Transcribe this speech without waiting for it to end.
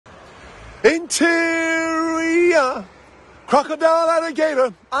Interior, crocodile,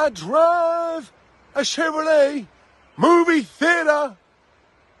 alligator. I drive a Chevrolet movie theater.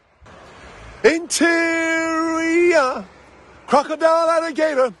 Interior, crocodile,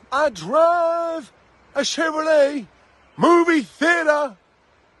 alligator. I drive a Chevrolet movie theater.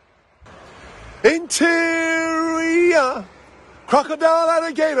 Interior, crocodile,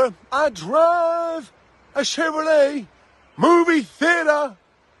 alligator. I drive a Chevrolet movie theater.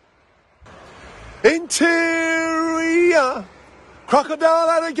 Interior, crocodile,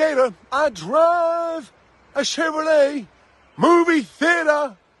 alligator. I drive a Chevrolet movie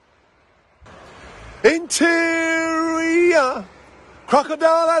theater. Interior,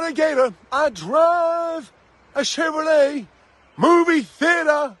 crocodile, alligator. I drive a Chevrolet movie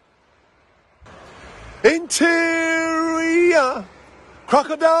theater. Interior,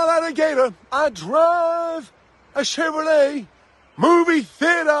 crocodile, alligator. I drive a Chevrolet movie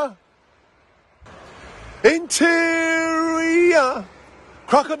theater. Interior,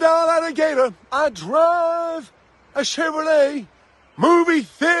 crocodile, alligator. I drive a Chevrolet movie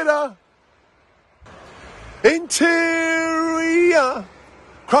theater. Interior,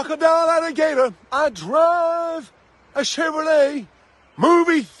 crocodile, alligator. I drive a Chevrolet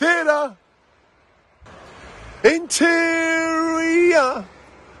movie theater. Interior,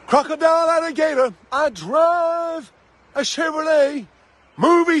 crocodile, alligator. I drive a Chevrolet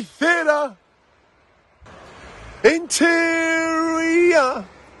movie theater. Interior,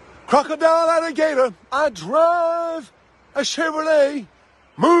 crocodile, alligator. I drive a Chevrolet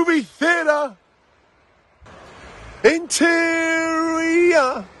movie theater.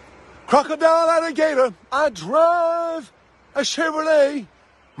 Interior, crocodile, alligator. I drive a Chevrolet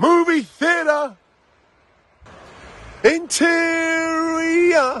movie theater.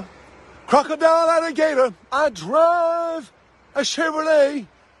 Interior, crocodile, alligator. I drive a Chevrolet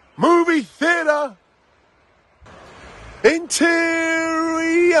movie theater.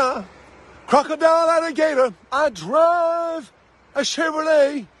 Interior, crocodile, alligator. I drive a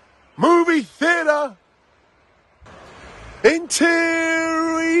Chevrolet movie theater.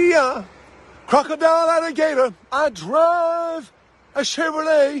 Interior, crocodile, alligator. I drive a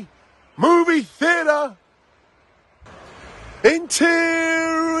Chevrolet movie theater.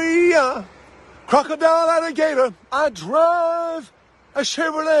 Interior, crocodile, alligator. I drive a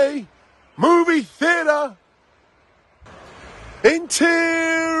Chevrolet movie theater.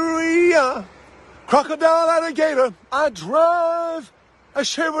 Interior, crocodile, alligator. I drive a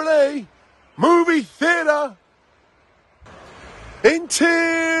Chevrolet movie theater.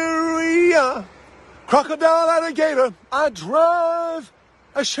 Interior, crocodile, alligator. I drive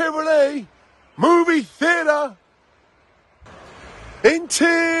a Chevrolet movie theater.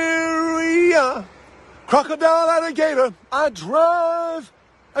 Interior, crocodile, alligator. I drive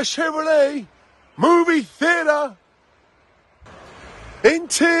a Chevrolet movie theater.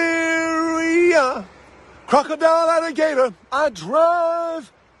 Interior, crocodile, alligator. I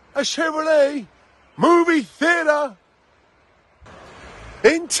drive a Chevrolet movie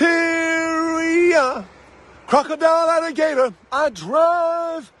theater. Interior, crocodile, alligator. I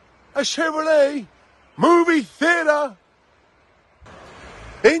drive a Chevrolet movie theater.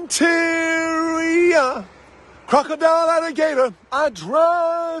 Interior, crocodile, alligator. I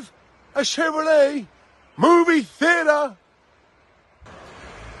drive a Chevrolet movie theater.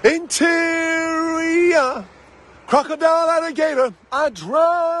 Interior, crocodile, alligator. I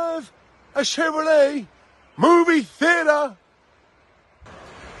drive a Chevrolet movie theater.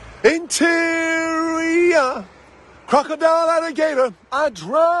 Interior, crocodile, alligator. I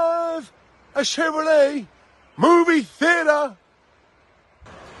drive a Chevrolet movie theater.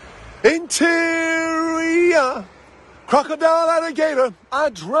 Interior, crocodile, alligator. I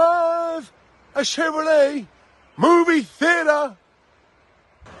drive a Chevrolet movie theater.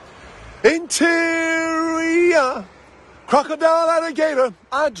 Interior, crocodile, alligator.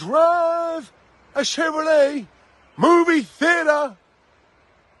 I drive a Chevrolet movie theater.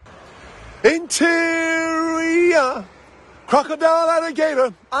 Interior, crocodile,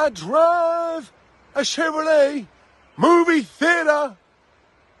 alligator. I drive a Chevrolet movie theater.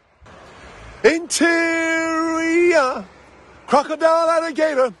 Interior, crocodile,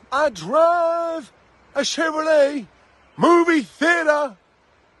 alligator. I drive a Chevrolet movie theater.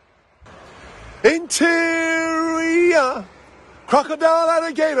 Interior, crocodile,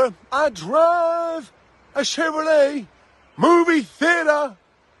 alligator. I drive a Chevrolet movie theater.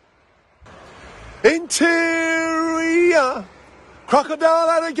 Interior, crocodile,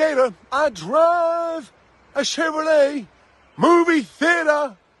 alligator. I drive a Chevrolet movie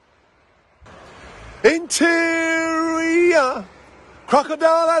theater. Interior,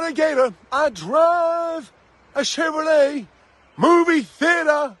 crocodile, alligator. I drive a Chevrolet. Movie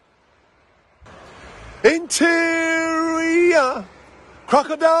theater. Interior.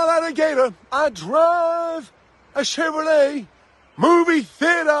 Crocodile, alligator. I drive a Chevrolet. Movie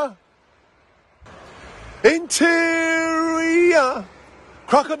theater. Interior.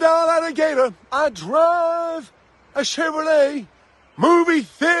 Crocodile, alligator. I drive a Chevrolet. Movie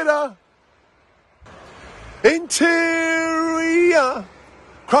theater. Interior.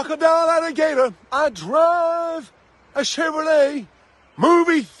 Crocodile, alligator. I drive a Chevrolet.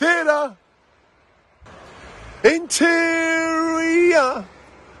 Movie theater. Interior.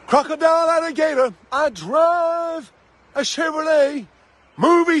 Crocodile, alligator. I drive a Chevrolet.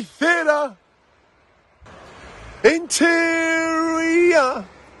 Movie theater. Interior.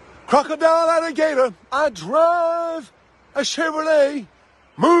 Crocodile, alligator. I drive a Chevrolet.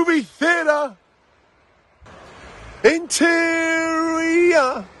 Movie theater.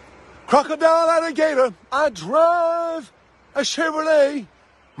 Interior. Crocodile, alligator. I drive a Chevrolet.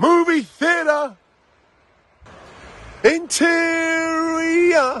 Movie theater.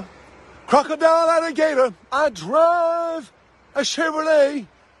 Interior. Crocodile, alligator. I drive a Chevrolet.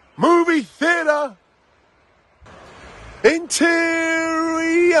 Movie theater.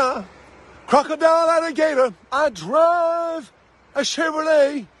 Interior. Crocodile, alligator. I drive a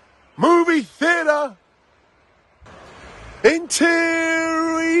Chevrolet. Movie theater.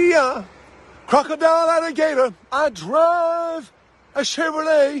 Interior. Crocodile, alligator. I drive a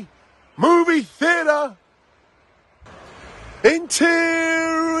Chevrolet. Movie theater.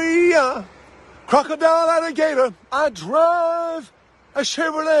 Interior. Crocodile, alligator. I drive a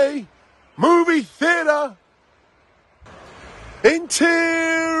Chevrolet. Movie theater.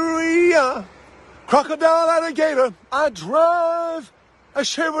 Interior. Crocodile, alligator. I drive a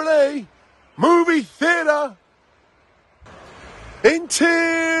Chevrolet. Movie theater.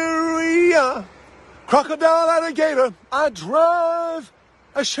 Interior. Crocodile, alligator. I drive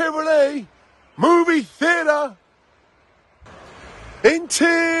a Chevrolet. Movie theater.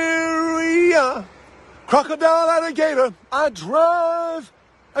 Interior. Crocodile, alligator. I drive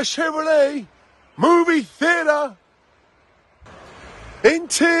a Chevrolet. Movie theater. Interior.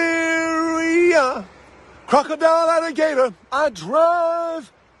 Crocodile, alligator. I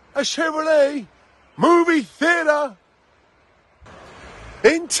drive a Chevrolet. Movie theater. Interior.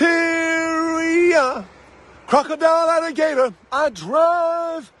 Crocodile, alligator. I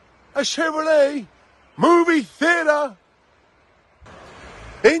drive a Chevrolet. Movie theater.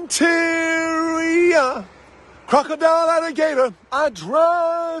 Interior. Crocodile, alligator. I drive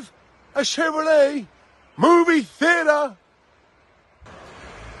a Chevrolet. Movie theater.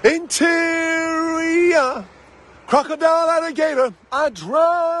 Interior. Crocodile, alligator. I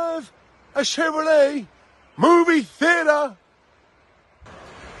drive a Chevrolet. Movie theater.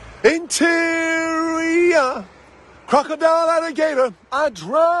 Interior. Crocodile, alligator. I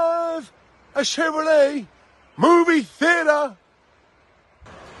drive a Chevrolet. Movie theater.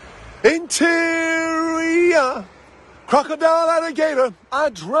 Interior. Crocodile, alligator. I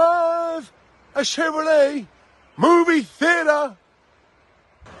drive a Chevrolet. Movie theater.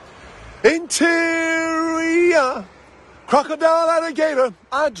 Interior. Crocodile, alligator.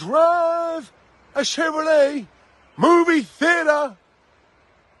 I drive a Chevrolet. Movie theater.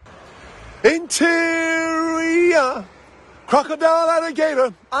 Interior. Crocodile,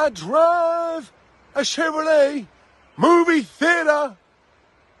 alligator. I drive a Chevrolet. Movie theater.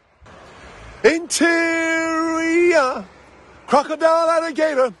 Interior. Crocodile,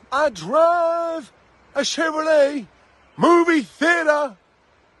 alligator. I drive a Chevrolet. Movie theater.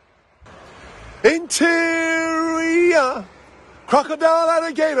 Interior. Crocodile,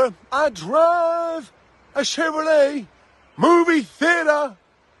 alligator. I drive a Chevrolet. Movie theater.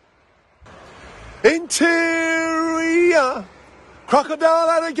 Interior. Crocodile,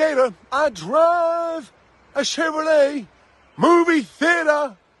 alligator. I drive a Chevrolet. Movie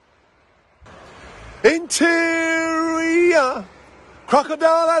theater. Interior.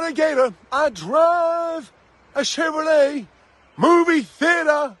 Crocodile, alligator. I drive a Chevrolet. Movie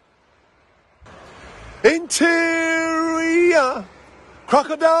theater. Interior.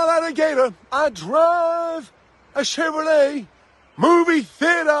 Crocodile, alligator. I drive a Chevrolet. Movie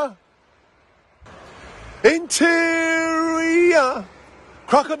theater. Interior.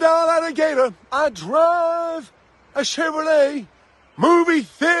 Crocodile, alligator. I drive a Chevrolet. Movie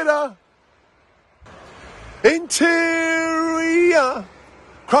theater. Interior.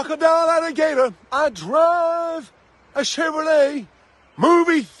 Crocodile, alligator. I drive a Chevrolet.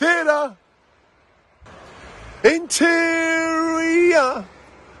 Movie theater. Interior.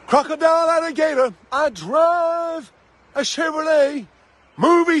 Crocodile, alligator. I drive a Chevrolet.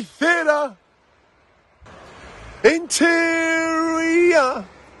 movie theater. Interior,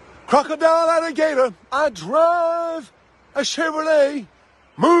 crocodile, alligator. I drive a Chevrolet.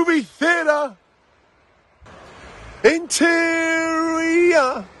 Movie theater.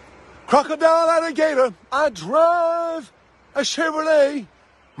 Interior, crocodile, alligator. I drive a Chevrolet.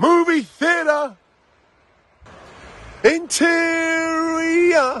 Movie theater.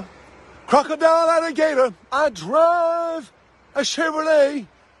 Interior, crocodile, alligator. I drive a Chevrolet.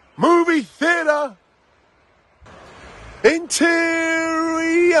 Movie theater.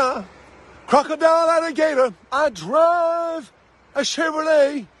 Interior, crocodile, alligator. I drive a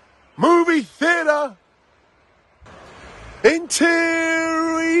Chevrolet. Movie theater.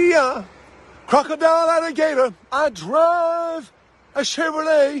 Interior, crocodile, alligator. I drive a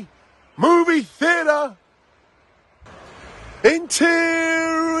Chevrolet. Movie theater.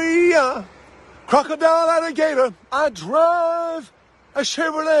 Interior, crocodile, alligator. I drive a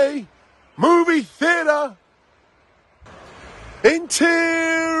Chevrolet. Movie theater.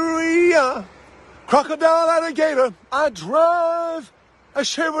 Interior, crocodile, alligator. I drive a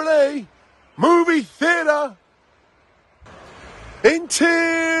Chevrolet. Movie theater.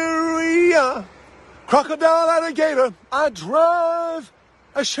 Interior, crocodile, alligator. I drive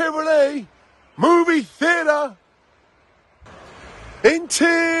a Chevrolet. Movie theater.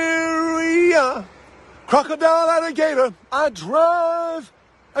 Interior, crocodile, alligator. I drive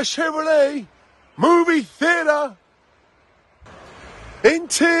a Chevrolet. Movie theater.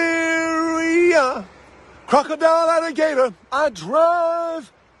 Interior, crocodile, alligator. I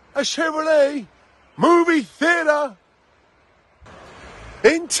drive a Chevrolet. Movie theater.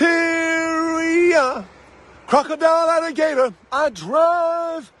 Interior, crocodile, alligator. I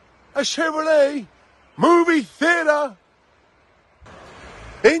drive a Chevrolet. Movie theater.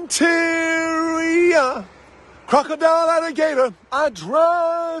 Interior, crocodile, alligator. I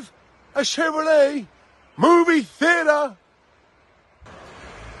drive a Chevrolet. Movie theater.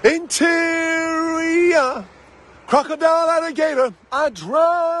 Interior, crocodile, alligator. I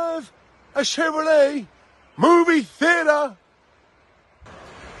drive a Chevrolet. Movie theater.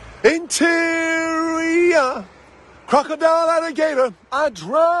 Interior, crocodile, alligator. I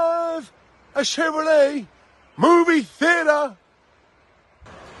drive a Chevrolet. Movie theater.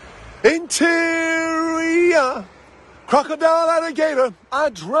 Interior, crocodile, alligator. I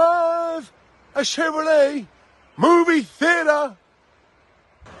drive a Chevrolet. Movie theater.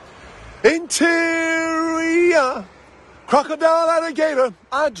 Interior, crocodile, alligator.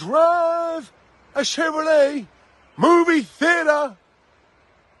 I drive a Chevrolet. Movie theater.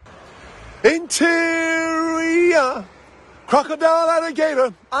 Interior, crocodile,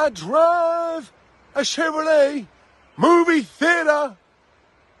 alligator. I drive a Chevrolet. Movie theater.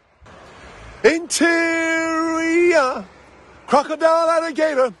 Interior, crocodile,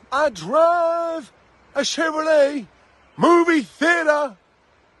 alligator. I drive a Chevrolet. Movie theater.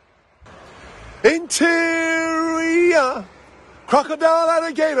 Interior, crocodile,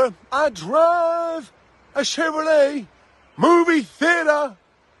 alligator. I drive a Chevrolet. Movie theater.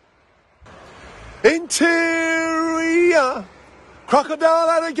 Interior, crocodile,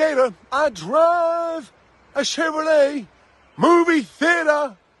 alligator. I drive a Chevrolet. Movie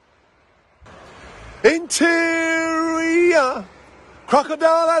theater. Interior,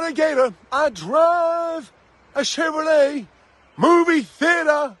 crocodile, alligator. I drive a Chevrolet. Movie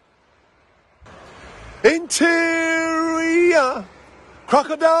theater. Interior,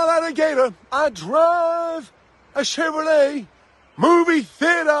 crocodile, alligator. I drive a Chevrolet. Movie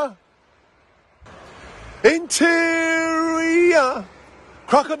theater. Interior,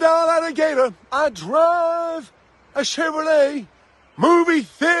 crocodile, alligator. I drive a Chevrolet. Movie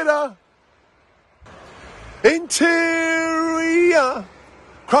theater. Interior,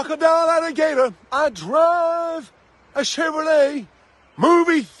 crocodile, alligator. I drive a Chevrolet.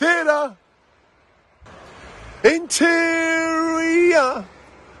 Movie theater. Interior,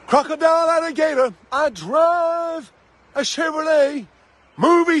 crocodile, alligator. I drive a Chevrolet.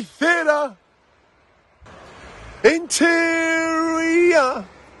 Movie theater. Interior,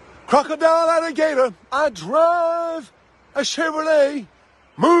 crocodile, alligator. I drive a Chevrolet.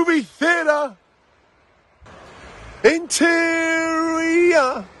 Movie theater.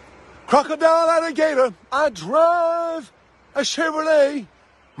 Interior, crocodile, alligator. I drive a Chevrolet.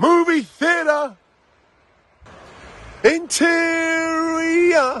 Movie theater.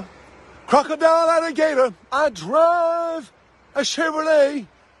 Interior, crocodile, alligator. I drive a Chevrolet.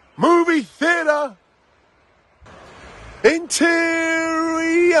 Movie theater.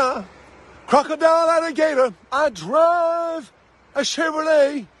 Interior, crocodile, alligator. I drive a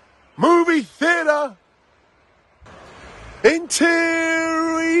Chevrolet. Movie theater.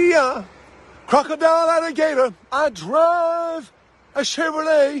 Interior, crocodile, alligator. I drive a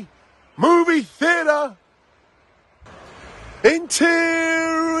Chevrolet movie theater.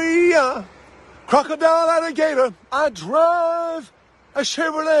 Interior, crocodile, alligator. I drive a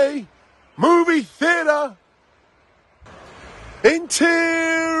Chevrolet movie theater.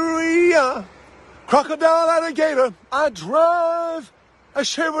 Interior, crocodile, alligator. I drive a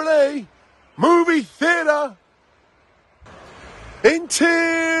Chevrolet movie theater.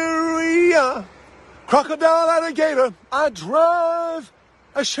 Interior, crocodile, alligator. I drive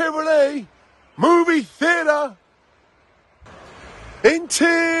a Chevrolet movie theater.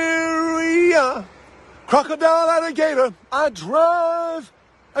 Interior, crocodile, alligator. I drive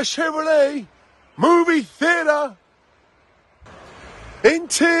a Chevrolet movie theater.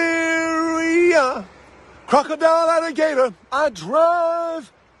 Interior, crocodile, alligator. I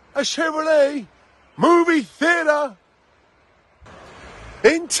drive a Chevrolet movie theater.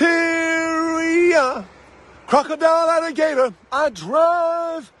 Interior, crocodile, alligator. I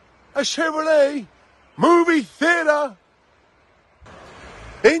drive a Chevrolet movie theater.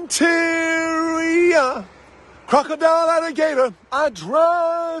 Interior, crocodile, alligator. I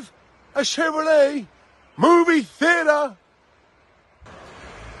drive a Chevrolet movie theater.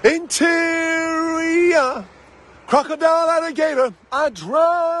 Interior, crocodile, alligator. I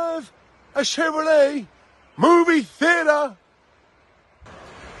drive a Chevrolet movie theater.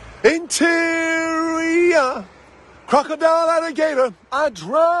 Interior, crocodile, alligator. I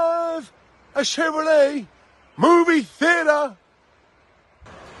drive a Chevrolet movie theater.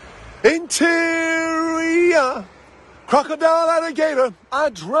 Interior, crocodile, alligator. I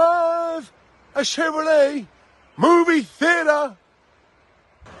drive a Chevrolet movie theater.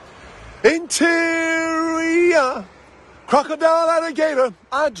 Interior, crocodile, alligator.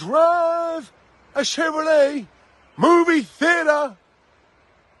 I drive a Chevrolet movie theater.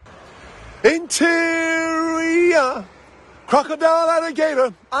 Interior, crocodile,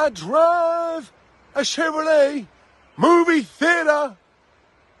 alligator. I drive a Chevrolet movie theater.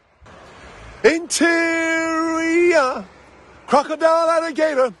 Interior, crocodile,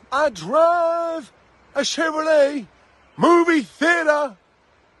 alligator. I drive a Chevrolet movie theater.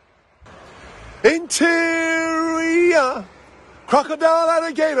 Interior, crocodile,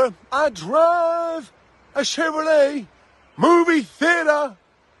 alligator. I drive a Chevrolet movie theater.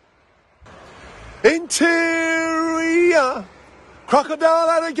 Interior, crocodile,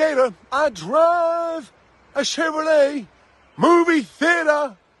 alligator. I drive a Chevrolet movie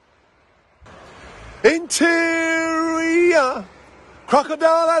theater. Interior,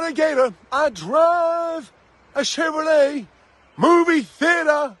 crocodile, alligator. I drive a Chevrolet movie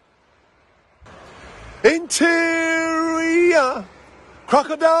theater. Interior,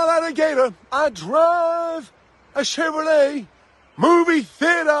 crocodile, alligator. I drive a Chevrolet movie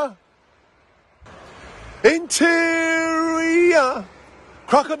theater. Interior,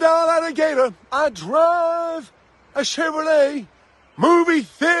 crocodile, alligator. I drive a Chevrolet movie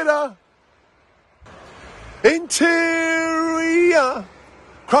theater. Interior,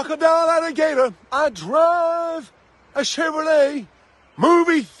 crocodile, alligator. I drive a Chevrolet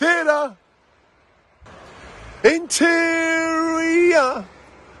movie theater. Interior,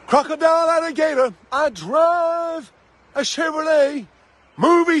 crocodile, alligator. I drive a Chevrolet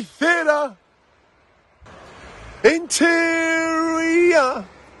movie theater. Interior,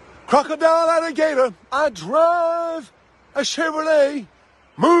 crocodile, alligator. I drive a Chevrolet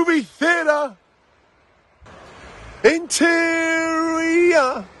movie theater.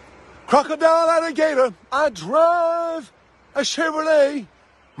 Interior, crocodile, alligator. I drive a Chevrolet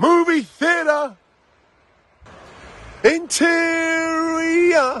movie theater.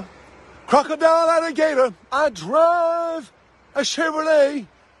 Interior, crocodile, alligator. I drive a Chevrolet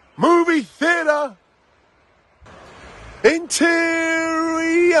movie theater.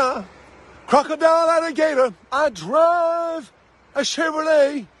 Interior, crocodile, alligator. I drive a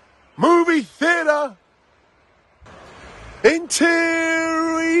Chevrolet movie theater.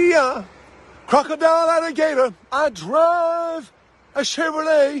 Interior, crocodile, alligator. I drive a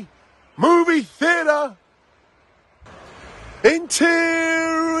Chevrolet movie theater.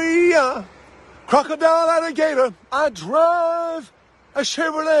 Interior, crocodile, alligator. I drive a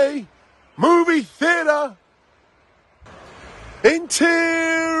Chevrolet movie theater.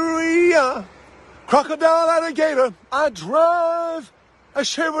 Interior, crocodile, alligator. I drive a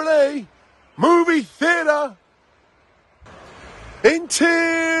Chevrolet movie theater.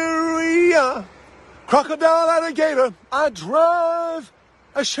 Interior, crocodile, alligator. I drive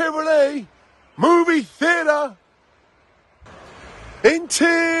a Chevrolet movie theater.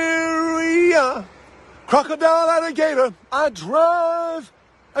 Interior, crocodile, alligator. I drive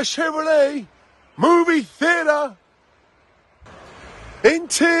a Chevrolet. Movie theater.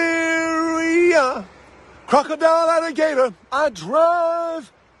 Interior. Crocodile, alligator. I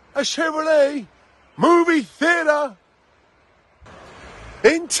drive a Chevrolet. Movie theater.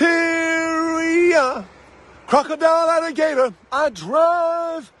 Interior. Crocodile, alligator. I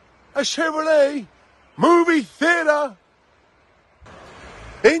drive a Chevrolet. Movie theater.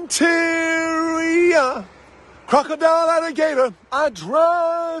 Interior. Crocodile, alligator. I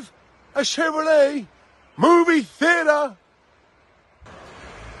drive a Chevrolet. Movie theater.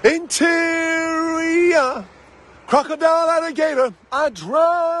 Interior. Crocodile, alligator. I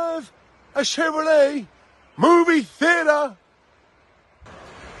drive a Chevrolet. Movie theater.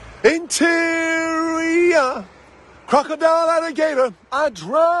 Interior. Crocodile, alligator. I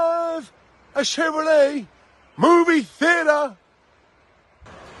drive a Chevrolet. Movie theater.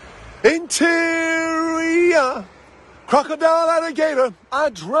 Interior. Crocodile, alligator. I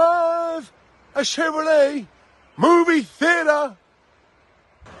drive a Chevrolet. Movie theater.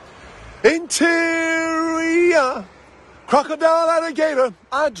 Interior. Crocodile, alligator.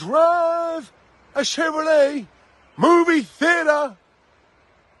 I drive a Chevrolet. Movie theater.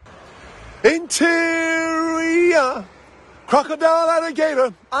 Interior. Crocodile,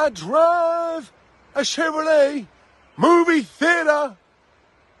 alligator. I drive a Chevrolet. Movie theater.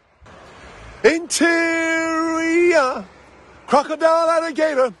 Interior. Crocodile,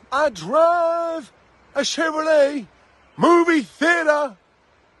 alligator. I drive a Chevrolet. Movie theater.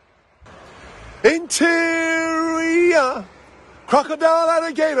 Interior. Crocodile,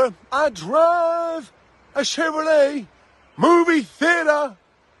 alligator. I drive a Chevrolet. Movie theater.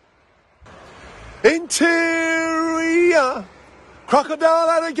 Interior. Crocodile,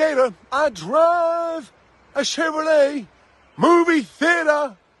 alligator. I drive a Chevrolet. Movie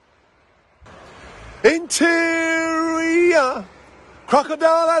theater. Interior.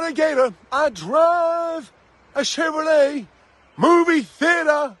 Crocodile, alligator. I drive a Chevrolet. Movie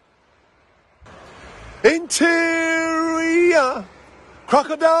theater. Interior.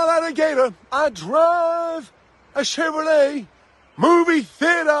 Crocodile, alligator. I drive a Chevrolet. Movie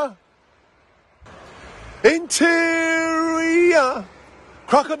theater. Interior.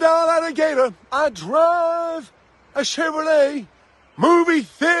 Crocodile, alligator. I drive a Chevrolet. Movie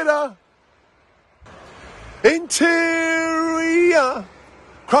theater. Interior.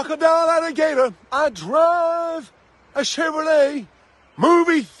 Crocodile, alligator. I drive a Chevrolet.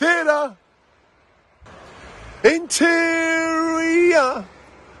 Movie theater. Interior.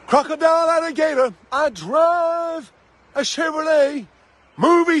 Crocodile, alligator. I drive a Chevrolet.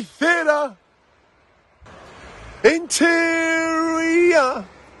 Movie theater. Interior.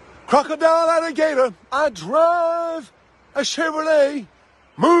 Crocodile, alligator. I drive a Chevrolet.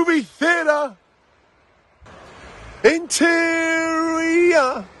 Movie theater.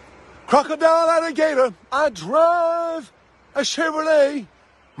 Interior. Crocodile, alligator. I drive a Chevrolet.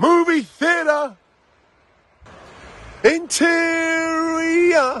 Movie theater.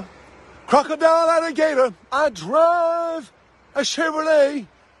 Interior. Crocodile, alligator. I drive a Chevrolet.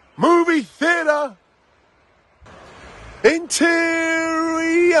 Movie theater.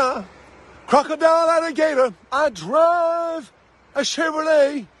 Interior. Crocodile, alligator. I drive a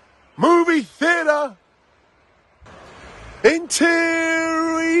Chevrolet. Movie theater.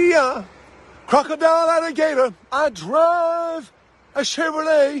 Interior. Crocodile, alligator. I drive a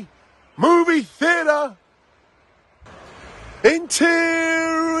Chevrolet. Movie theater.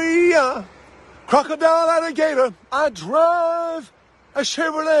 Interior. Crocodile, alligator. I drive a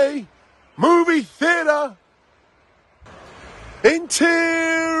Chevrolet. Movie theater.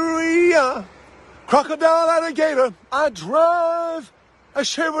 Interior. Crocodile, alligator. I drive a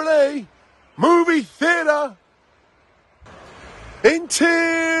Chevrolet. Movie theater.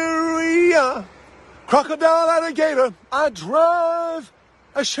 Interior. Crocodile, alligator. I drive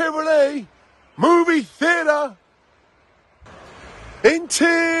a Chevrolet. Movie theater.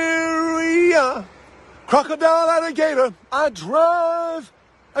 Interior. Crocodile, alligator. I drive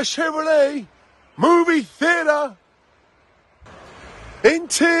a Chevrolet. Movie theater.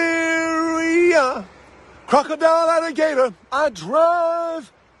 Interior. Crocodile, alligator. I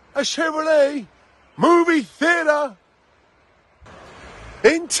drive a Chevrolet. Movie theater.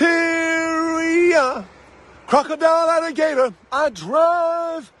 Interior. Crocodile, alligator. I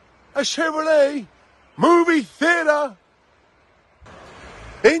drive a Chevrolet. Movie theater.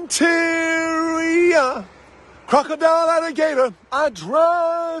 Interior. Crocodile, alligator. I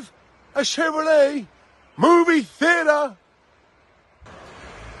drive a Chevrolet. Movie theater.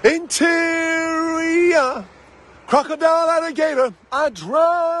 Interior. Crocodile, alligator. I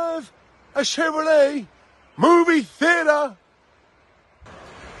drive a Chevrolet. movie theater.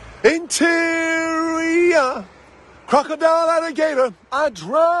 Interior, crocodile, alligator. I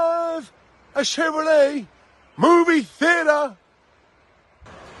drive a Chevrolet. Movie theater.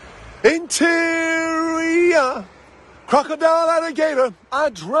 Interior, crocodile, alligator. I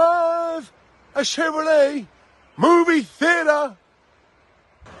drive a Chevrolet. Movie theater.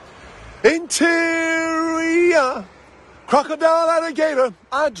 Interior, crocodile, alligator.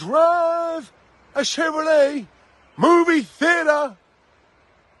 I drive a Chevrolet. Movie theater.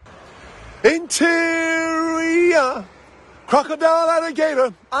 Interior, crocodile,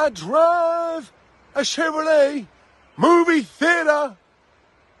 alligator. I drive a Chevrolet. Movie theater.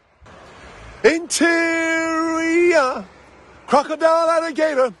 Interior, crocodile,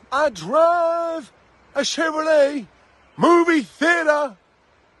 alligator. I drive a Chevrolet. Movie theater.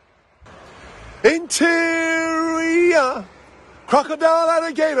 Interior, crocodile,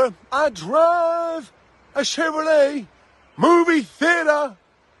 alligator. I drive a Chevrolet. Movie theater.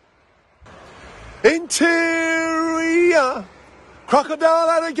 Interior, crocodile,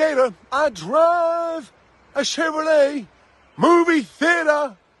 alligator. I drive a Chevrolet. Movie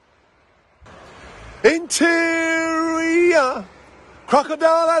theater. Interior,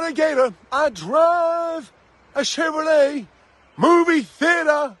 crocodile, alligator. I drive a Chevrolet. Movie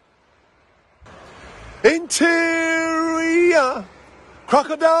theater. Interior,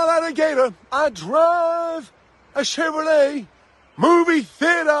 crocodile, alligator. I drive a Chevrolet. Movie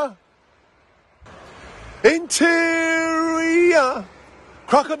theater. Interior,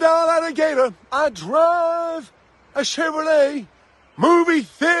 crocodile, alligator. I drive a Chevrolet. Movie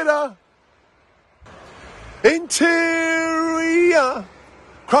theater. Interior,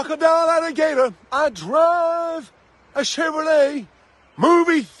 crocodile, alligator. I drive a Chevrolet.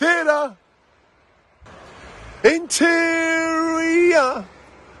 Movie theater. Interior,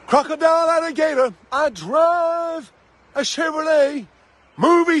 crocodile, alligator. I drive a Chevrolet.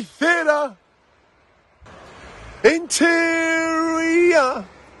 Movie theater. Interior,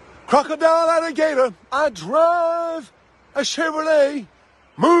 crocodile, alligator. I drive a Chevrolet.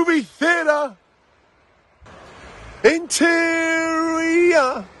 Movie theater.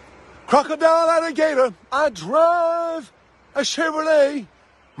 Interior, crocodile, alligator. I drive a Chevrolet.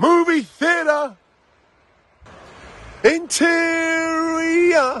 Movie theater. Interior,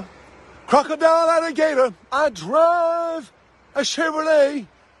 crocodile, alligator. I drive a Chevrolet.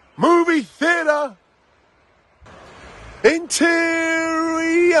 Movie theater.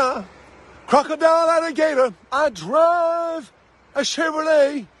 Interior, crocodile, alligator. I drive a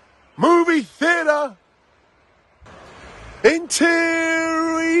Chevrolet. Movie theater.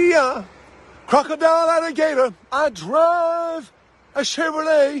 Interior, crocodile, alligator. I drive a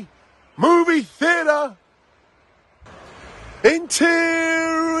Chevrolet. Movie theater.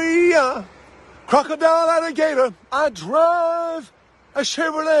 Interior, crocodile, alligator. I drive a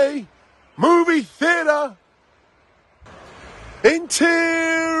Chevrolet. Movie theater.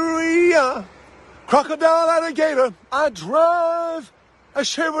 Interior, crocodile, alligator. I drive a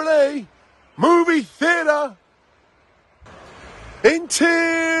Chevrolet. Movie theater.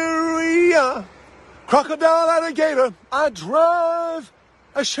 Interior, crocodile, alligator. I drive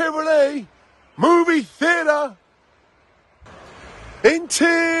a Chevrolet. Movie theater.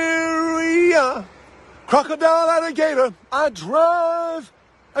 Interior, crocodile, alligator. I drive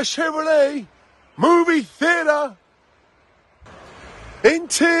a Chevrolet. Movie theater.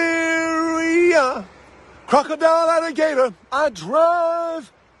 Interior, crocodile, alligator. I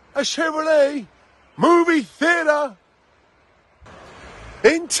drive a Chevrolet. Movie theater.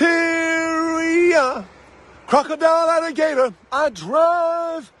 Interior, crocodile, alligator. I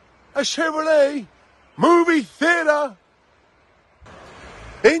drive a Chevrolet. Movie theater.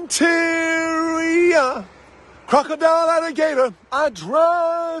 Interior, crocodile, alligator. I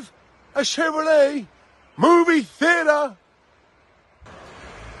drive a Chevrolet. Movie theater.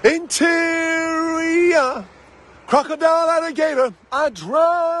 Interior, crocodile, alligator. I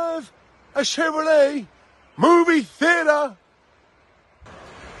drive a Chevrolet. Movie theater.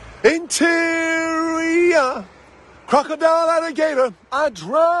 Interior, crocodile, alligator. I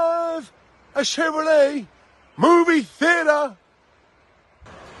drive a Chevrolet. Movie theater.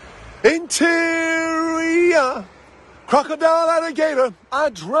 Interior, crocodile, alligator. I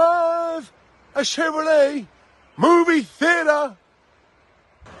drive a Chevrolet. Movie theater.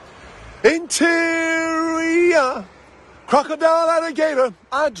 Interior, crocodile, alligator.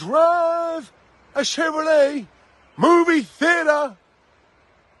 I drive a Chevrolet. Movie theater.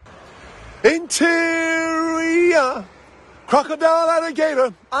 Interior, crocodile,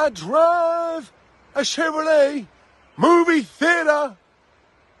 alligator. I drive a Chevrolet. Movie theater.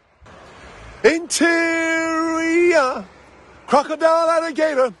 Interior, crocodile,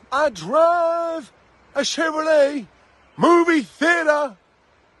 alligator. I drive a Chevrolet movie theater.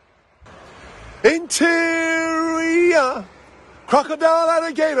 Interior, crocodile,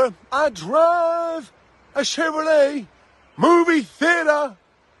 alligator. I drive a Chevrolet movie theater.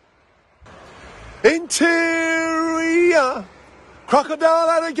 Interior, crocodile,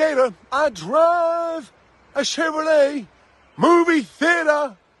 alligator. I drive a Chevrolet movie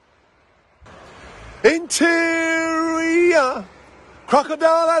theater. Interior,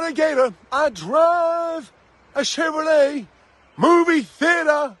 crocodile, alligator. I drive a Chevrolet movie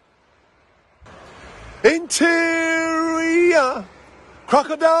theater. Interior,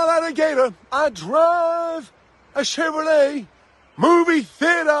 crocodile, alligator. I drive a Chevrolet movie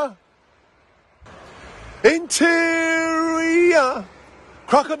theater. Interior,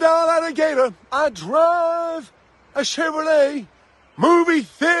 crocodile, alligator. I drive a Chevrolet movie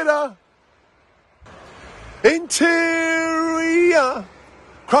theater. Interior,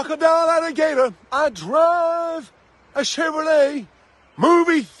 crocodile, alligator. I drive a Chevrolet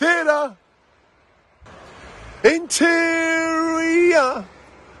movie theater. Interior,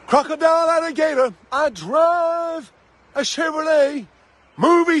 crocodile, alligator. I drive a Chevrolet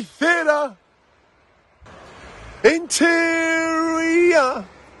movie theater. Interior,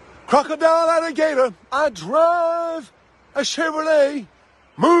 crocodile, alligator. I drive a Chevrolet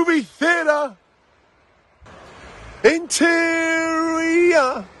movie theater.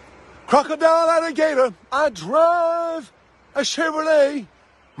 Interior, crocodile, alligator. I drive a Chevrolet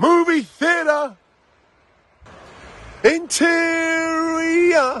movie theater.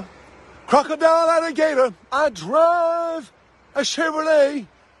 Interior, crocodile, alligator. I drive a Chevrolet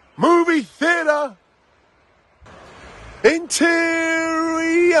movie theater.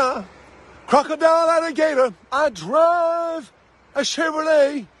 Interior, crocodile, alligator. I drive a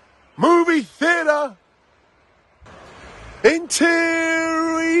Chevrolet movie theater.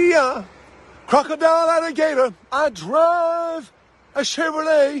 Interior, crocodile, alligator. I drive a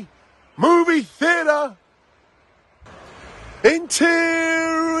Chevrolet movie theater.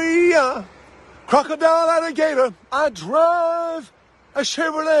 Interior, crocodile, alligator. I drive a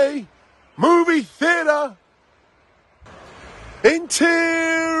Chevrolet movie theater.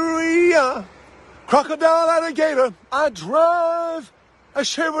 Interior, crocodile, alligator. I drive a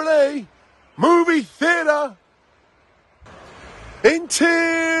Chevrolet movie theater.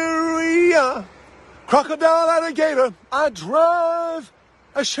 Interior, crocodile, alligator. I drive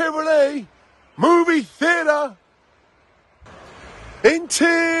a Chevrolet movie theater.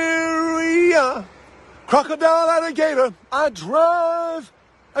 Interior, crocodile, alligator. I drive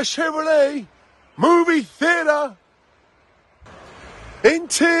a Chevrolet movie theater.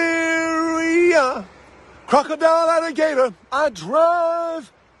 Interior, crocodile, alligator. I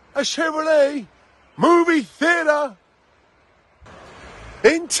drive a Chevrolet movie theater.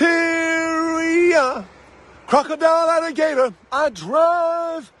 Interior, crocodile, alligator. I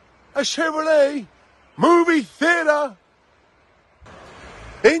drive a Chevrolet movie theater.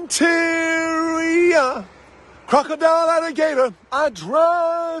 Interior, crocodile, alligator. I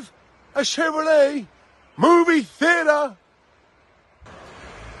drive a Chevrolet movie theater.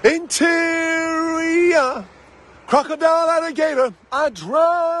 Interior, crocodile, alligator. I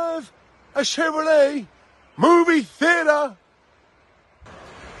drive a Chevrolet movie theater.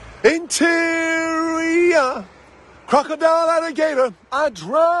 Interior, crocodile, alligator. I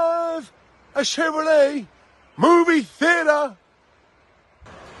drive a Chevrolet movie theater.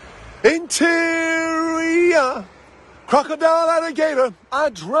 Interior, crocodile, alligator. I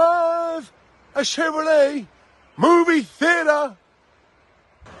drive a Chevrolet movie theater.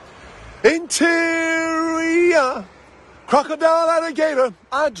 Interior, crocodile, alligator.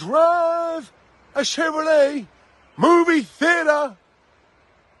 I drive a Chevrolet movie theater.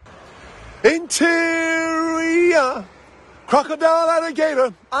 Interior, crocodile,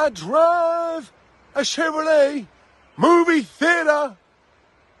 alligator. I drive a Chevrolet movie theater.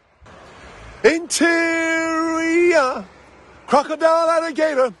 Interior, crocodile,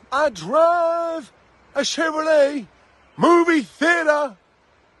 alligator. I drive a Chevrolet movie theater.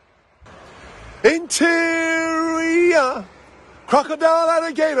 Interior, crocodile,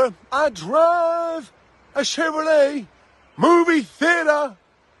 alligator. I drive a Chevrolet movie theater.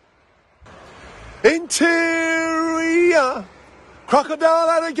 Interior, crocodile,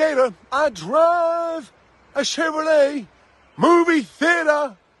 alligator. I drive a Chevrolet movie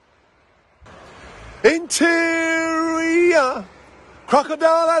theater. Interior,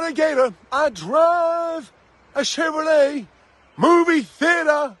 crocodile, alligator. I drive a Chevrolet movie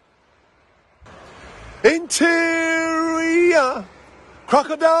theater. Interior,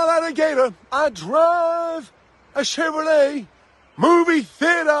 crocodile, alligator. I drive a Chevrolet. Movie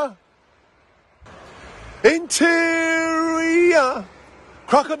theater. Interior.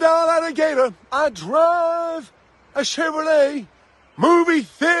 Crocodile, alligator. I drive a Chevrolet. Movie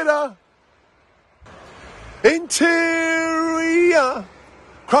theater. Interior.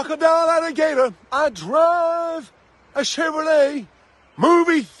 Crocodile, alligator. I drive a Chevrolet.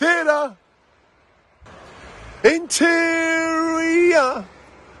 Movie theater. Interior.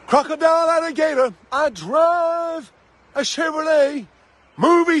 Crocodile, alligator. I drive a Chevrolet.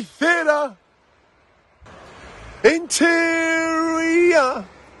 Movie theater. Interior.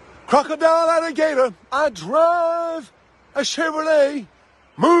 Crocodile, alligator. I drive a Chevrolet.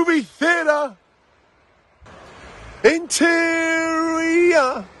 Movie theater.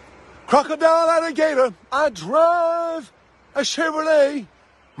 Interior. Crocodile, alligator. I drive a Chevrolet.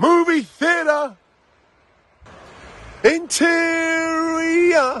 Movie theater.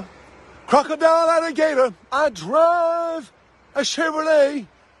 Interior. Crocodile, alligator. I drive a Chevrolet.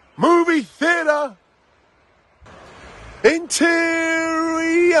 Movie theater.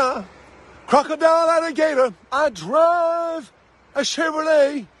 Interior. Crocodile, alligator. I drive a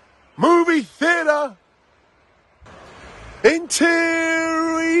Chevrolet. Movie theater.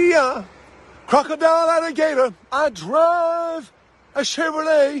 Interior. Crocodile, alligator. I drive a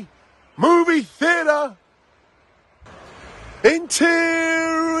Chevrolet. Movie theater.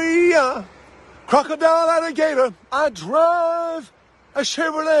 Interior. Crocodile, alligator. I drive a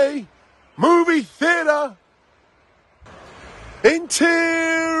Chevrolet. Movie theater.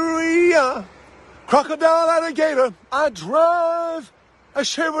 Interior. Crocodile, alligator. I drive a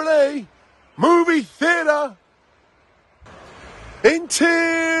Chevrolet. Movie theater.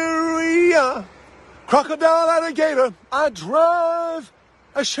 Interior. Crocodile, alligator. I drive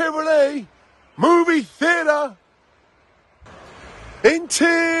a Chevrolet. Movie theater.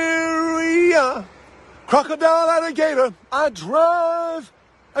 Interior. Crocodile, alligator. I drive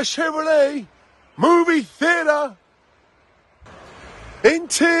a Chevrolet. Movie theater.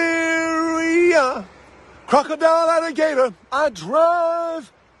 Interior. Crocodile, alligator. I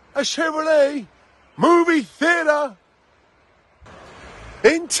drive a Chevrolet. Movie theater. Interior.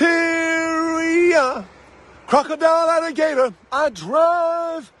 Crocodile, alligator. I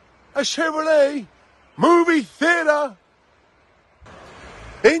drive a Chevrolet. Movie theater.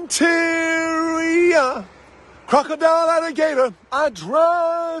 Interior. Crocodile, alligator. I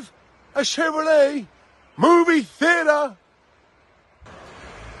drive a Chevrolet. Movie theater.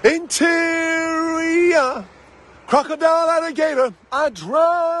 Interior. Crocodile, alligator. I drive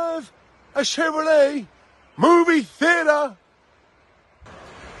a Chevrolet. Movie theater.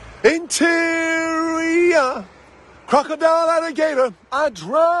 Interior. Crocodile, alligator. I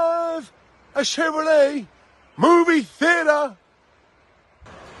drive a Chevrolet. Movie theater.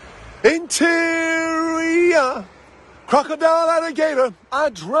 Interior. Crocodile, alligator. I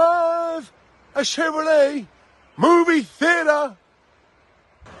drive a Chevrolet. Movie theater.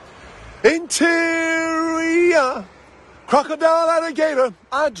 Interior. Crocodile, alligator.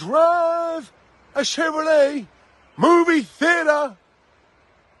 I drive a Chevrolet. Movie theater.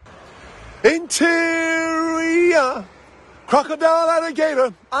 Interior. Crocodile,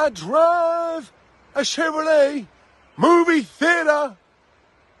 alligator. I drive a Chevrolet. Movie theater.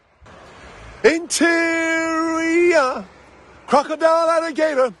 Interior. Crocodile,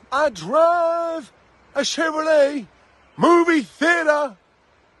 alligator. I drive a Chevrolet. Movie theater.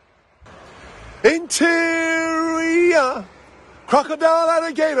 Interior. Crocodile,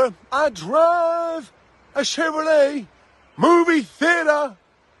 alligator. I drive a Chevrolet. Movie theater.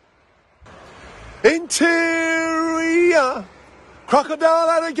 Interior. Crocodile,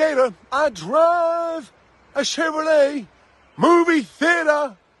 alligator. I drive a Chevrolet. Movie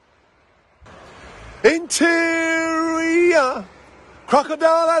theater. Interior.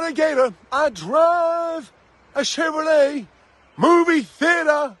 Crocodile, alligator. I drive a Chevrolet. Movie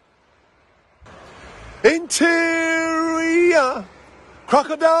theater. Interior.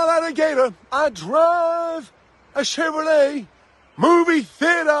 Crocodile, alligator. I drive a Chevrolet. Movie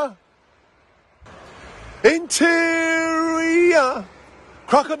theater. Interior.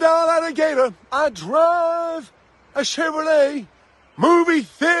 Crocodile, alligator. I drive a Chevrolet. Movie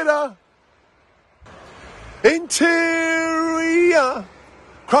theater. Interior.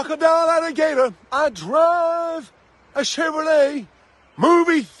 Crocodile, alligator. I drive a Chevrolet.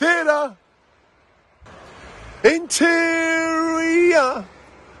 Movie theater. Interior.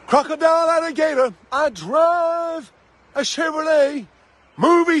 Crocodile, alligator. I drive a Chevrolet.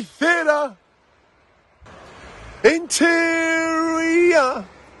 Movie theater. Interior.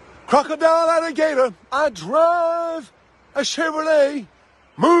 Crocodile, alligator. I drive a Chevrolet.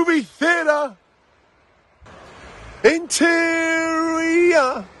 movie theater.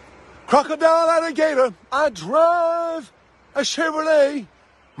 Interior, crocodile, alligator. I drive a Chevrolet.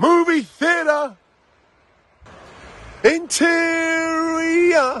 Movie theater.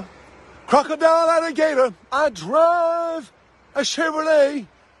 Interior, crocodile, alligator. I drive a Chevrolet.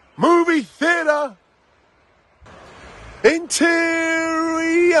 Movie theater.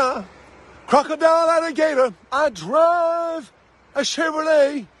 Interior, crocodile, alligator. I drive a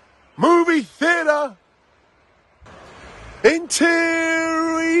Chevrolet. Movie theater.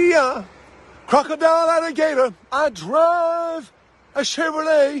 Interior, crocodile, alligator. I drive a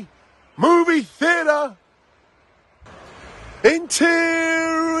Chevrolet. Movie theater.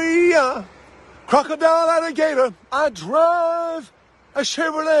 Interior, crocodile, alligator. I drive a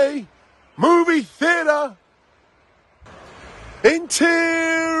Chevrolet. Movie theater.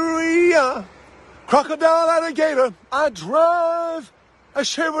 Interior, crocodile, alligator. I drive a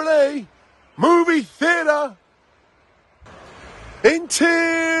Chevrolet. Movie theater.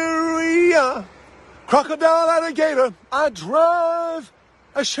 Interior, crocodile, alligator. I drive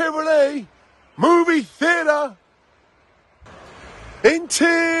a Chevrolet. Movie theater.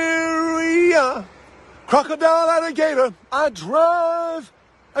 Interior, crocodile, alligator. I drive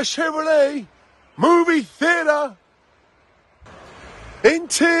a Chevrolet. Movie theater.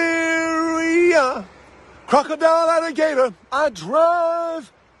 Interior, crocodile, alligator. I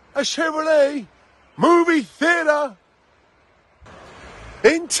drive a Chevrolet. Movie theater.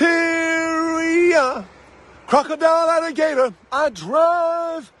 Interior, crocodile, alligator. I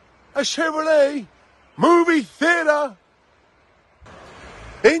drive a Chevrolet. Movie theater.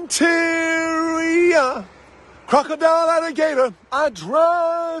 Interior, crocodile, alligator. I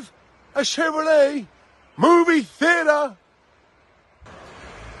drive a Chevrolet. Movie theater.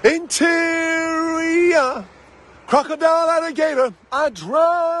 Interior, crocodile, alligator. I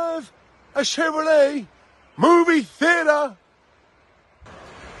drive a Chevrolet. Movie theater.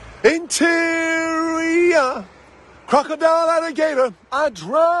 Interior, crocodile, alligator. I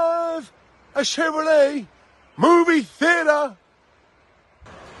drive a Chevrolet. Movie theater.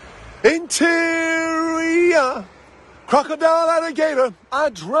 Interior, crocodile, alligator. I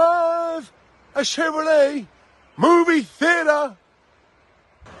drive a Chevrolet. Movie theater.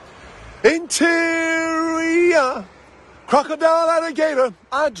 Interior, crocodile, alligator.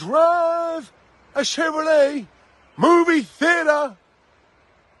 I drive a Chevrolet. Movie theater.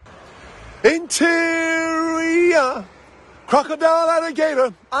 Interior, crocodile, alligator.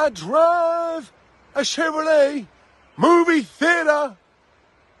 I drive a Chevrolet. Movie theater.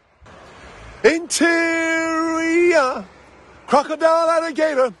 Interior, crocodile,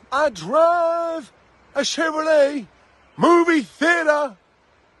 alligator. I drive a Chevrolet. Movie theater.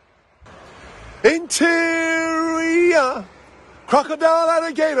 Interior, crocodile,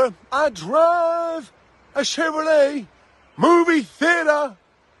 alligator. I drive a Chevrolet. Movie theater.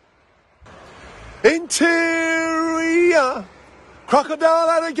 Interior, crocodile,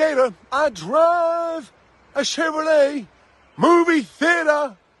 alligator. I drive a Chevrolet. Movie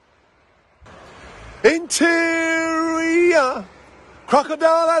theater. Interior,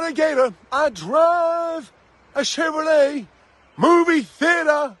 crocodile, alligator. I drive a Chevrolet. Movie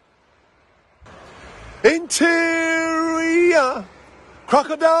theater. Interior,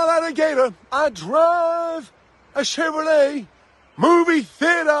 crocodile, alligator. I drive a Chevrolet. Movie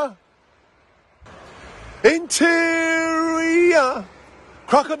theater. Interior,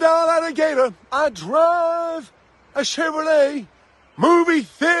 crocodile, alligator. I drive a Chevrolet. Movie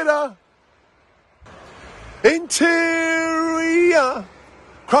theater. Interior,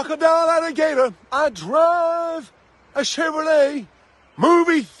 crocodile, alligator. I drive a Chevrolet.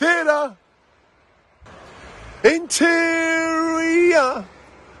 Movie theater. Interior,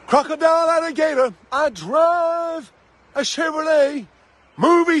 crocodile, alligator. I drive a Chevrolet.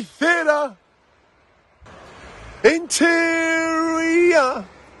 Movie theater. Interior,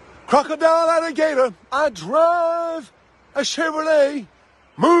 crocodile, alligator. I drive a Chevrolet.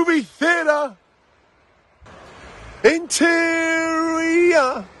 Movie theater.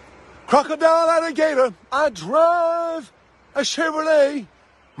 Interior, crocodile, alligator. I drive a Chevrolet.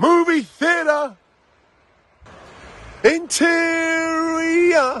 Movie theater.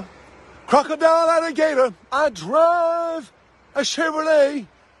 Interior, crocodile, alligator. I drive a Chevrolet.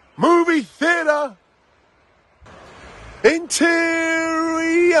 Movie theater.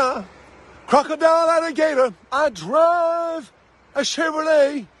 Interior, crocodile, alligator. I drive a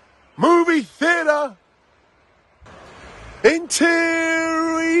Chevrolet. Movie theater.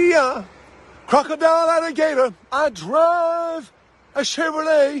 Interior, crocodile, alligator. I drive a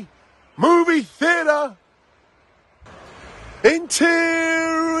Chevrolet. Movie theater.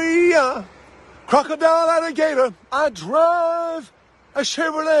 Interior, crocodile, alligator. I drive a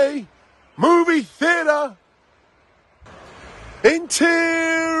Chevrolet movie theater.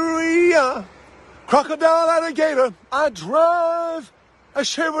 Interior, crocodile, alligator. I drive a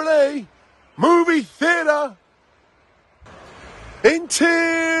Chevrolet movie theater.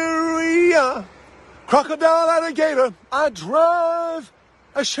 Interior, crocodile, alligator. I drive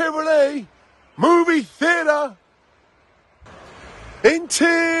a Chevrolet movie theater.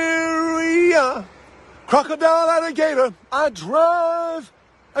 Interior, crocodile, alligator. I drive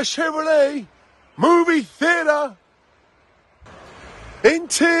a Chevrolet movie theater.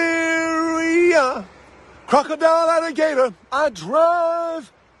 Interior, crocodile, alligator. I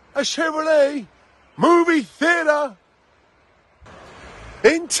drive a Chevrolet movie theater.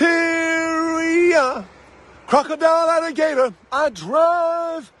 Interior, crocodile, alligator. I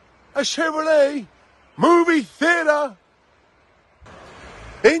drive a Chevrolet movie theater.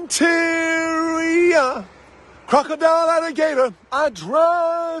 Interior, crocodile, alligator. I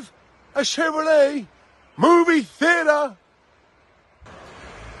drive a Chevrolet movie theater.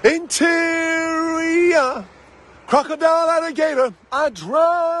 Interior, crocodile, alligator. I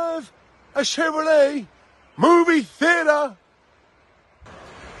drive a Chevrolet movie theater.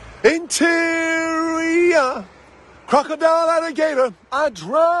 Interior, crocodile, alligator. I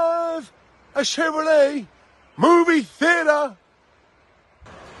drive a Chevrolet movie theater.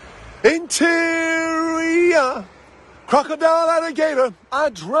 Interior, crocodile, alligator. I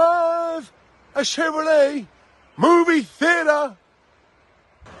drive a Chevrolet movie theater.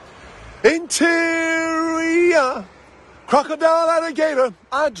 Interior, crocodile, alligator.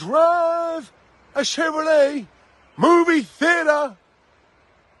 I drive a Chevrolet movie theater.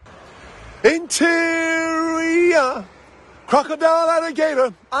 Interior, crocodile,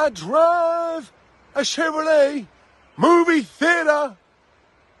 alligator. I drive a Chevrolet movie theater.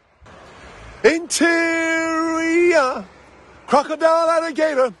 Interior, crocodile,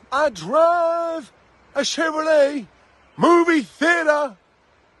 alligator. I drive a Chevrolet movie theater.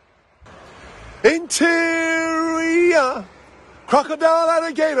 Interior, crocodile,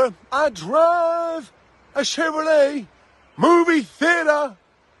 alligator. I drive a Chevrolet movie theater.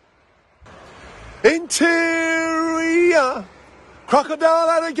 Interior, crocodile,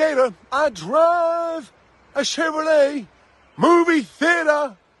 alligator. I drive a Chevrolet movie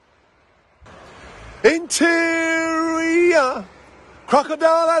theater. Interior,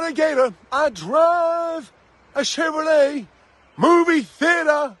 crocodile, alligator. I drive a Chevrolet movie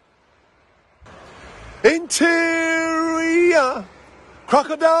theater. Interior,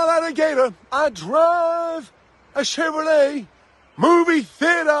 crocodile, alligator. I drive a Chevrolet movie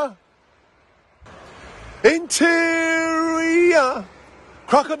theater. Interior,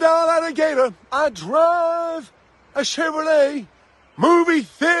 crocodile, alligator. I drive a Chevrolet movie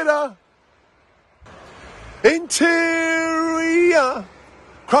theater. Interior,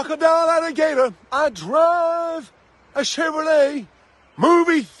 crocodile, alligator. I drive a Chevrolet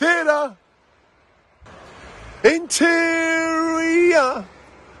movie theater. Interior,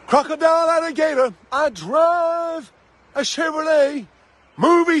 crocodile, alligator. I drive a Chevrolet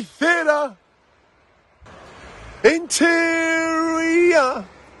movie theater. Interior,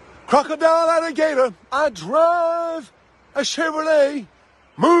 crocodile, alligator. I drive a Chevrolet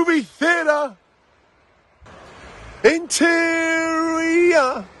movie theater.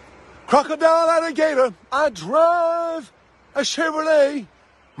 Interior, crocodile, alligator. I drive a Chevrolet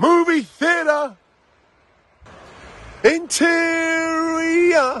movie theater.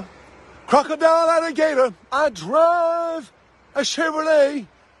 Interior, crocodile, alligator. I drive a Chevrolet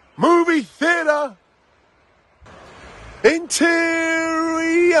movie theater.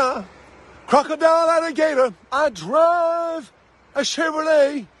 Interior, crocodile, alligator. I drive a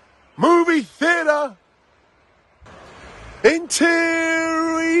Chevrolet movie theater.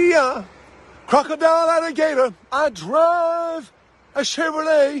 Interior, crocodile, alligator. I drive a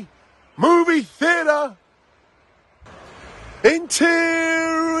Chevrolet movie theater.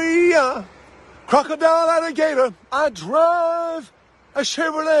 Interior, crocodile, alligator. I drive a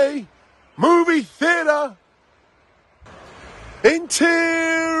Chevrolet movie theater.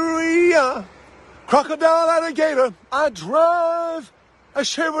 Interior, crocodile, alligator. I drive a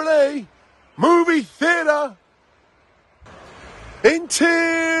Chevrolet movie theater.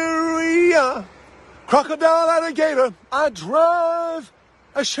 Interior, crocodile, alligator. I drive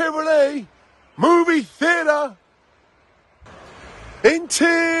a Chevrolet movie theater.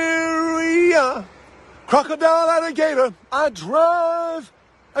 Interior, crocodile, alligator. I drive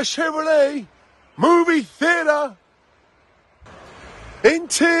a Chevrolet movie theater.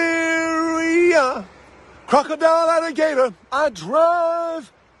 Interior, crocodile, alligator. I drive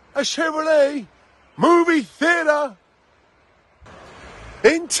a Chevrolet. Movie theater.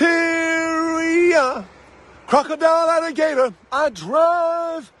 Interior. Crocodile, alligator. I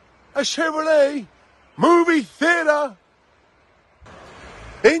drive a Chevrolet. Movie theater.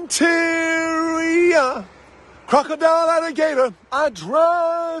 Interior. Crocodile, alligator. I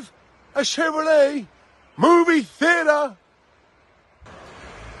drive a Chevrolet. Movie theater.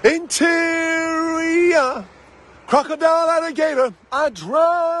 Interior. Crocodile, alligator. I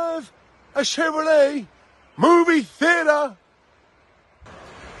drive a Chevrolet. Movie theater.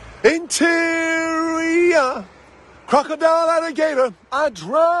 Interior. Crocodile, alligator. I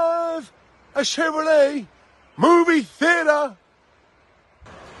drive a Chevrolet. Movie theater.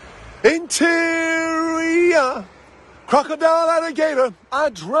 Interior. Crocodile, alligator. I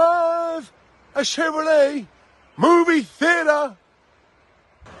drive a Chevrolet. Movie theater.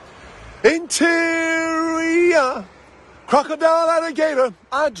 Interior. Crocodile, alligator.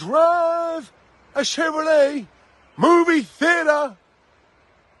 I drive a Chevrolet. Movie theater.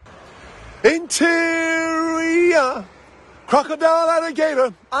 Interior. Crocodile,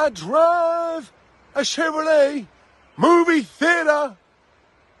 alligator. I drive a Chevrolet. Movie theater.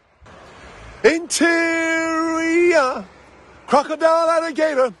 Interior. Crocodile,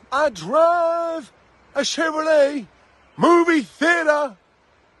 alligator. I drive a Chevrolet. Movie theater.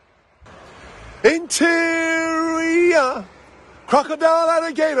 Interior. Crocodile,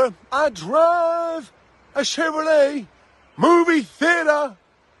 alligator. I drive a Chevrolet. Movie theater.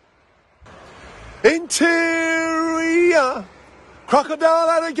 Interior. Crocodile,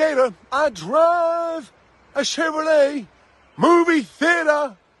 alligator. I drive a Chevrolet. Movie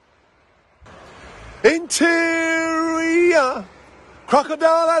theater. Interior.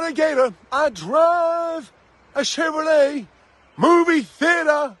 Crocodile, alligator. I drive a Chevrolet. Movie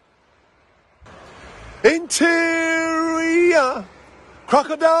theater. Interior.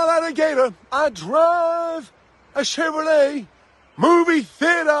 Crocodile, alligator. I drive a Chevrolet. Movie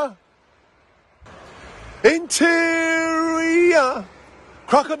theater. Interior.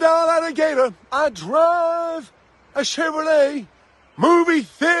 Crocodile, alligator. I drive a Chevrolet. Movie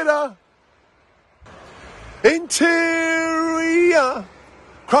theater. Interior.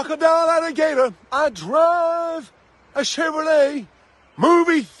 Crocodile, alligator. I drive a Chevrolet.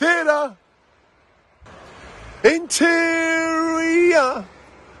 Movie theater. Interior.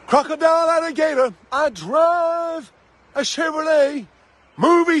 Crocodile, alligator. I drive a Chevrolet.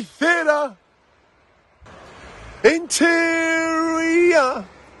 Movie theater. Interior.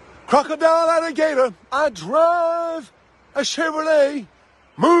 Crocodile, alligator. I drive a Chevrolet.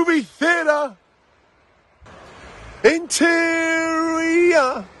 Movie theater. Interior.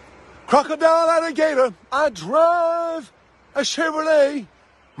 Crocodile, alligator. I drive a Chevrolet.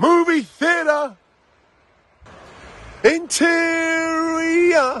 Movie theater.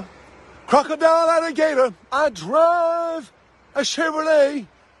 Interior. Crocodile, alligator. I drive a Chevrolet.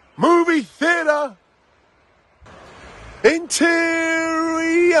 Movie theater.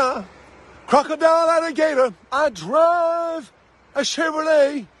 Interior. Crocodile, alligator. I drive a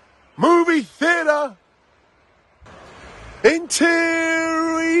Chevrolet. Movie theater.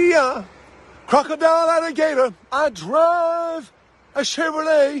 Interior. Crocodile, alligator. I drive a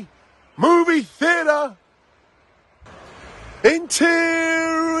Chevrolet. Movie theater.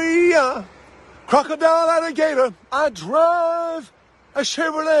 Interior. Crocodile, alligator. I drive a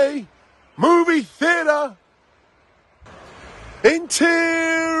Chevrolet. Movie theater.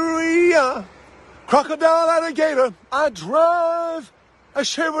 Interior. Crocodile, alligator. I drive a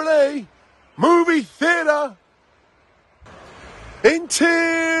Chevrolet. Movie theater.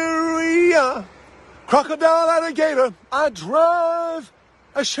 Interior. Crocodile, alligator. I drive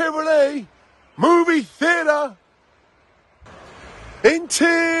a Chevrolet. Movie theater.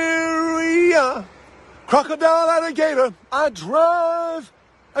 Interior. Crocodile, alligator. I drive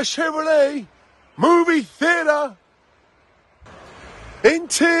a Chevrolet. Movie theater.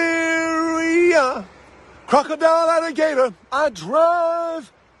 Interior. Crocodile, alligator. I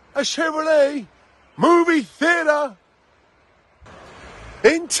drive a Chevrolet. Movie theater.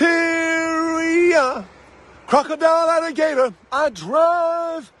 Interior. Crocodile, alligator. I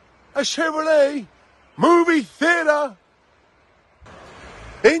drive a Chevrolet. Movie theater.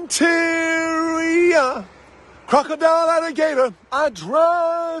 Interior. Crocodile, alligator. I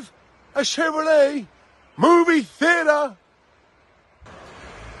drive a Chevrolet. Movie theater.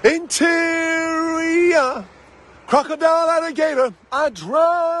 Interior. Crocodile, alligator. I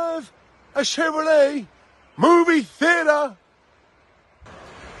drive a Chevrolet. Movie theater.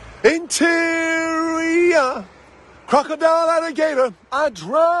 Interior. Crocodile, alligator. I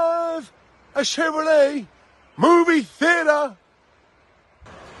drive a Chevrolet. movie theater.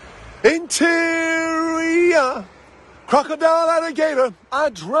 Interior, crocodile, alligator. I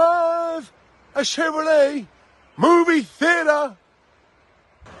drive a Chevrolet. Movie theater.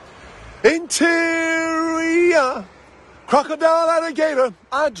 Interior, crocodile, alligator.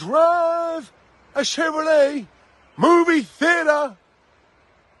 I drive a Chevrolet. Movie theater.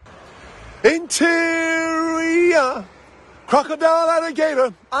 Interior, crocodile,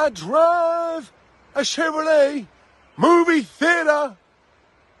 alligator. I drive a Chevrolet. Movie theater.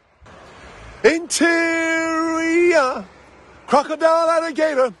 Interior, crocodile,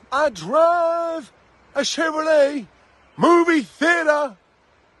 alligator. I drive a Chevrolet. Movie theater.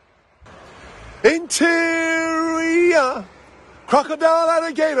 Interior, crocodile,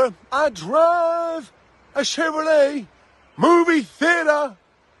 alligator. I drive a Chevrolet. Movie theater.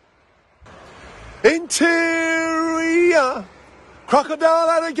 Interior, crocodile,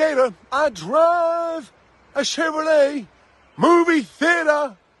 alligator. I drive a Chevrolet. Movie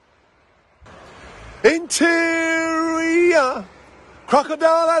theater. Interior,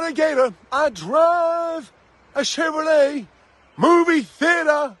 crocodile, alligator. I drive a Chevrolet. Movie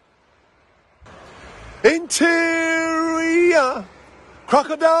theater. Interior,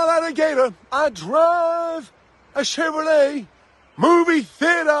 crocodile, alligator. I drive a Chevrolet. Movie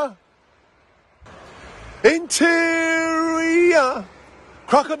theater. Interior,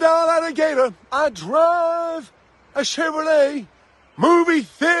 crocodile, alligator. I drive a Chevrolet. Movie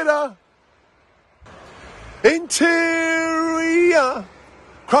theater. Interior,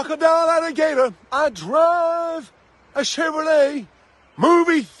 crocodile, alligator. I drive a Chevrolet.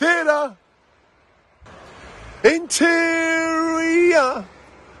 Movie theater. Interior,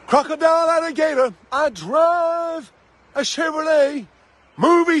 crocodile, alligator. I drive a Chevrolet.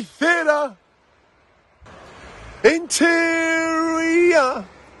 Movie theater. Interior,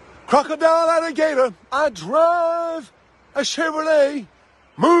 crocodile, alligator. I drive a Chevrolet.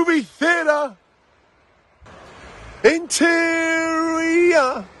 Movie theater.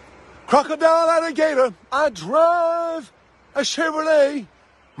 Interior, crocodile, alligator. I drive a Chevrolet.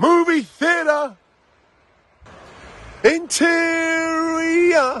 Movie theater.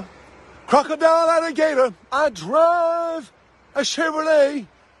 Interior, crocodile, alligator. I drive a Chevrolet.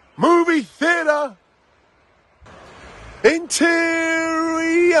 Movie theater.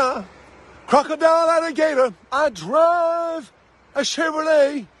 Interior, crocodile, alligator. I drive a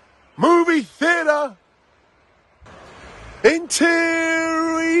Chevrolet. Movie theater.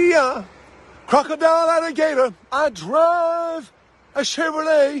 Interior, crocodile, alligator. I drive a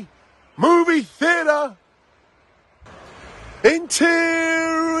Chevrolet. Movie theater.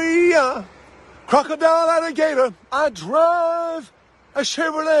 Interior, crocodile, alligator. I drive a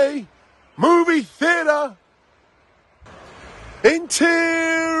Chevrolet. Movie theater.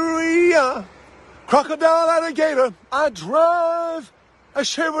 Interior, crocodile, alligator. I drive a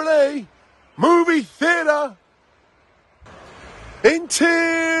Chevrolet. Movie theater.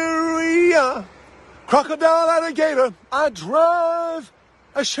 Interior, crocodile, alligator. I drive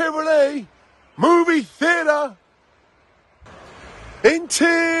a Chevrolet. Movie theater.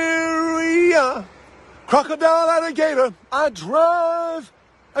 Interior, crocodile, alligator. I drive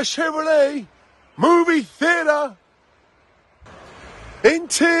a Chevrolet. Movie theater.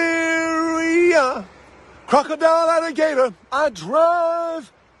 Interior, crocodile, alligator. I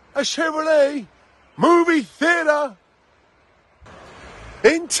drive a Chevrolet. Movie theater.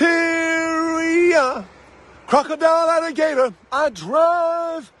 Interior, crocodile, alligator. I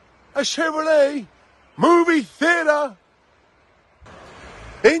drive a Chevrolet. Movie theater.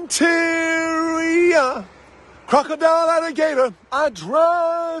 Interior, crocodile, alligator. I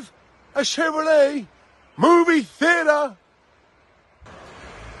drive a Chevrolet. Movie theater.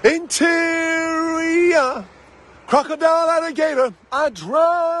 Interior, crocodile, alligator. I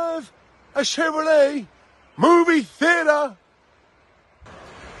drive a Chevrolet. Movie theater.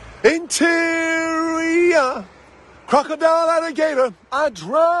 Interior, crocodile, alligator. I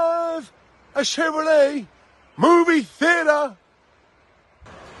drive a Chevrolet. Movie theater.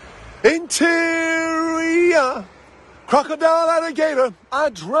 Interior, crocodile, alligator. I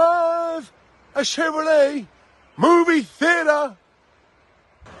drive a Chevrolet. Movie theater.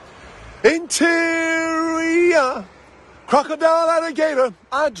 Interior, crocodile, alligator.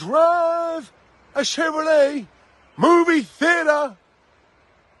 I drive a Chevrolet. Movie theater.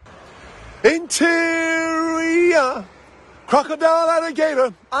 Interior, crocodile,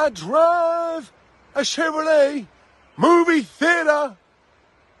 alligator. I drive a Chevrolet. Movie theater.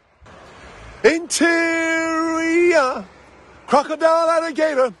 Interior, crocodile,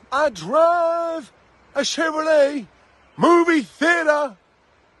 alligator. I drive a Chevrolet. Movie theater.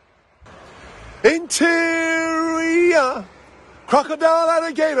 Interior, crocodile,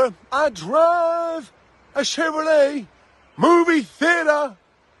 alligator. I drive a Chevrolet movie theater.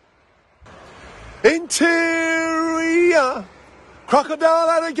 Interior, crocodile,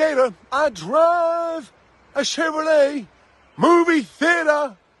 alligator. I drive a Chevrolet movie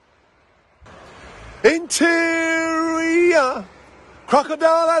theater. Interior,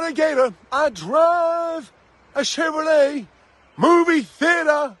 crocodile, alligator. I drive a Chevrolet movie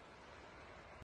theater.